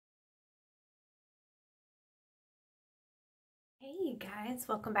Hey guys,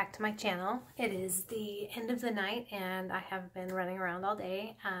 welcome back to my channel. It is the end of the night and I have been running around all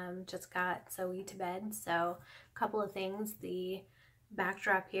day. Just got Zoe to bed, so a couple of things. The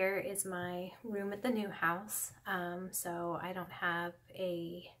backdrop here is my room at the new house, so I don't have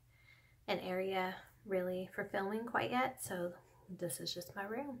an area really for filming quite yet, so this is just my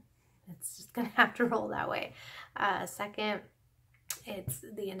room. It's just gonna have to roll that way. Second, it's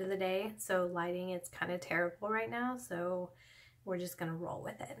the end of the day, so lighting is kind of terrible right now, so we're just gonna roll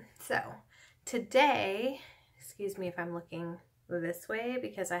with it. So today, excuse me if I'm looking this way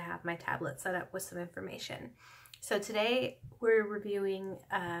because I have my tablet set up with some information. So today we're reviewing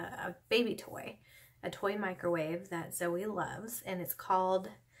a baby toy, a toy microwave that Zoe loves, and it's called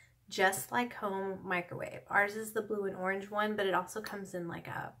Just Like Home Microwave. Ours is the blue and orange one, but it also comes in like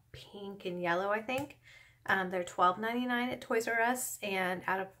a pink and yellow, I think. They're $12.99 at Toys R Us, and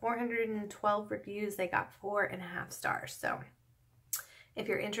out of 412 reviews, they got 4.5 stars. So if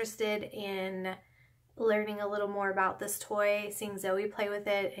you're interested in learning a little more about this toy, seeing Zoe play with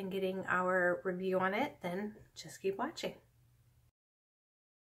it, and getting our review on it, then just keep watching.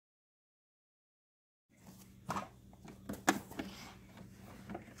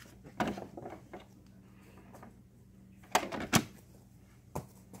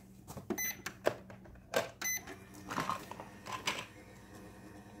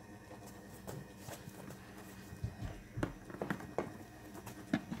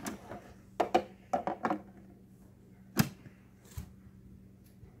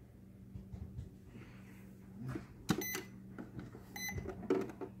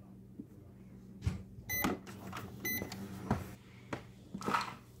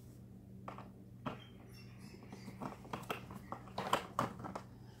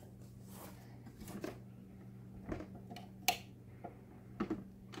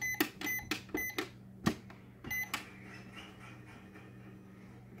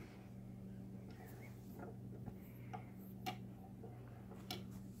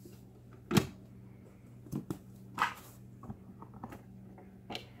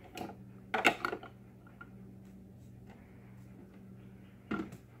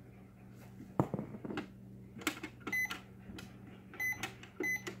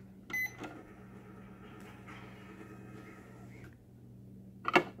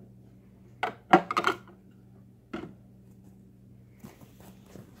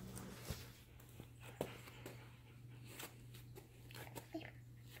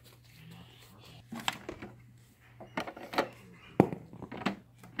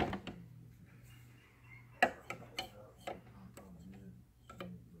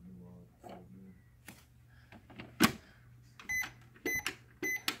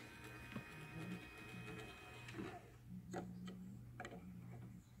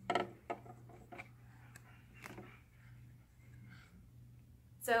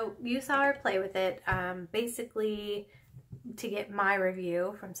 So you saw her play with it, basically to get my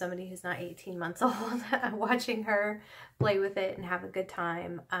review from somebody who's not 18 months old, watching her play with it and have a good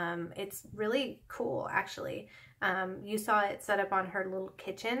time. It's really cool, actually. You saw it set up on her little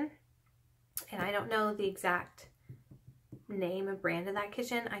kitchen, and I don't know the exact name and brand of that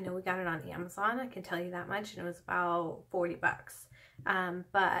kitchen. I know we got it on Amazon, I can tell you that much, and it was about 40 bucks.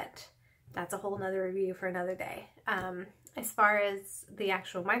 But that's a whole nother review for another day. As far as the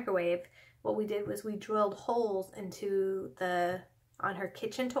actual microwave, what we did was we drilled holes into on her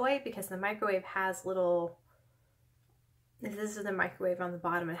kitchen toy, because the microwave has little, this is the microwave on the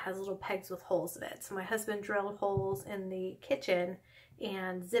bottom, it has little pegs with holes in it. So my husband drilled holes in the kitchen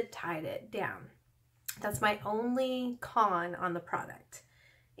and zip tied it down. That's my only con on the product,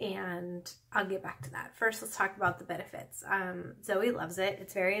 and I'll get back to that. First, let's talk about the benefits. Zoe loves it.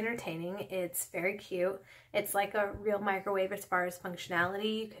 It's very entertaining. It's very cute. It's like a real microwave as far as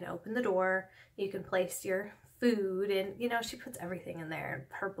functionality. You can open the door, you can place your food, and you know, she puts everything in there,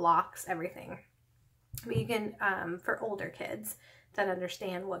 her blocks, everything. But you can, for older kids that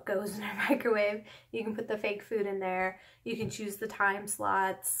understand what goes in a microwave, you can put the fake food in there. You can choose the time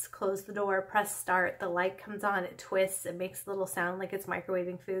slots, close the door, press start, the light comes on, it twists, it makes a little sound like it's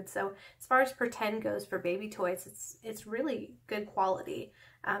microwaving food. So as far as pretend goes for baby toys, it's really good quality.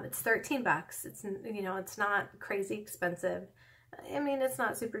 It's 13 bucks. It's, you know, it's not crazy expensive. I mean, it's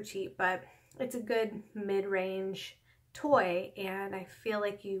not super cheap, but it's a good mid-range toy, and I feel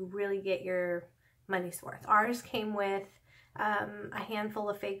like you really get your money's worth. Ours came with a handful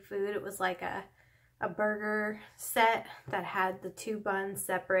of fake food. It was like a burger set that had the 2 buns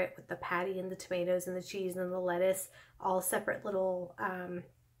separate, with the patty and the tomatoes and the cheese and the lettuce, all separate little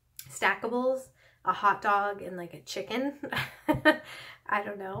stackables, a hot dog and like a chicken. I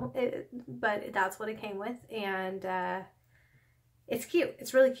don't know, but that's what it came with. And it's cute.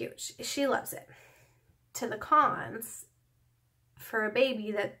 It's really cute. She loves it. To the cons, for a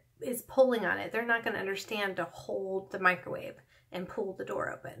baby that is pulling on it, they're not going to understand to hold the microwave and pull the door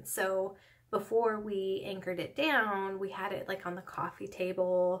open. So before we anchored it down, we had it like on the coffee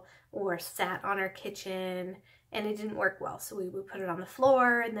table or sat on our kitchen, and it didn't work well. So we would put it on the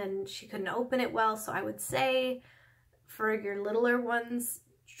floor, and then she couldn't open it well. So I would say for your littler ones,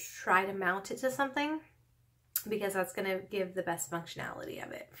 try to mount it to something, because that's going to give the best functionality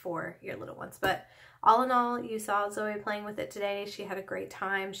of it for your little ones. But all in all, you saw Zoe playing with it today. She had a great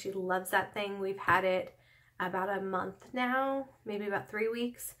time. She loves that thing. We've had it about a month now, maybe about 3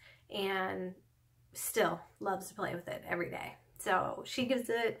 weeks, and still loves to play with it every day. So she gives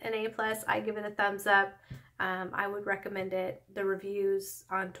it an A+. I give it a thumbs up. I would recommend it. The reviews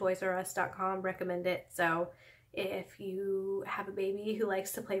on toysrus.com recommend it. So if you have a baby who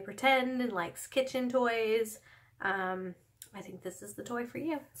likes to play pretend and likes kitchen toys, I think this is the toy for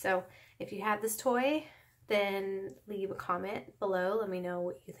you. So if you have this toy, then leave a comment below. Let me know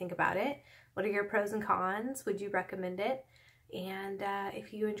what you think about it. What are your pros and cons? Would you recommend it? And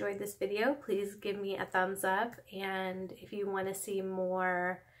if you enjoyed this video, please give me a thumbs up. And if you want to see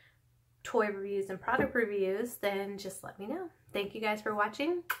more toy reviews and product reviews, then just let me know. Thank you guys for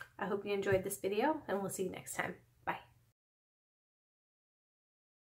watching. I hope you enjoyed this video, and we'll see you next time.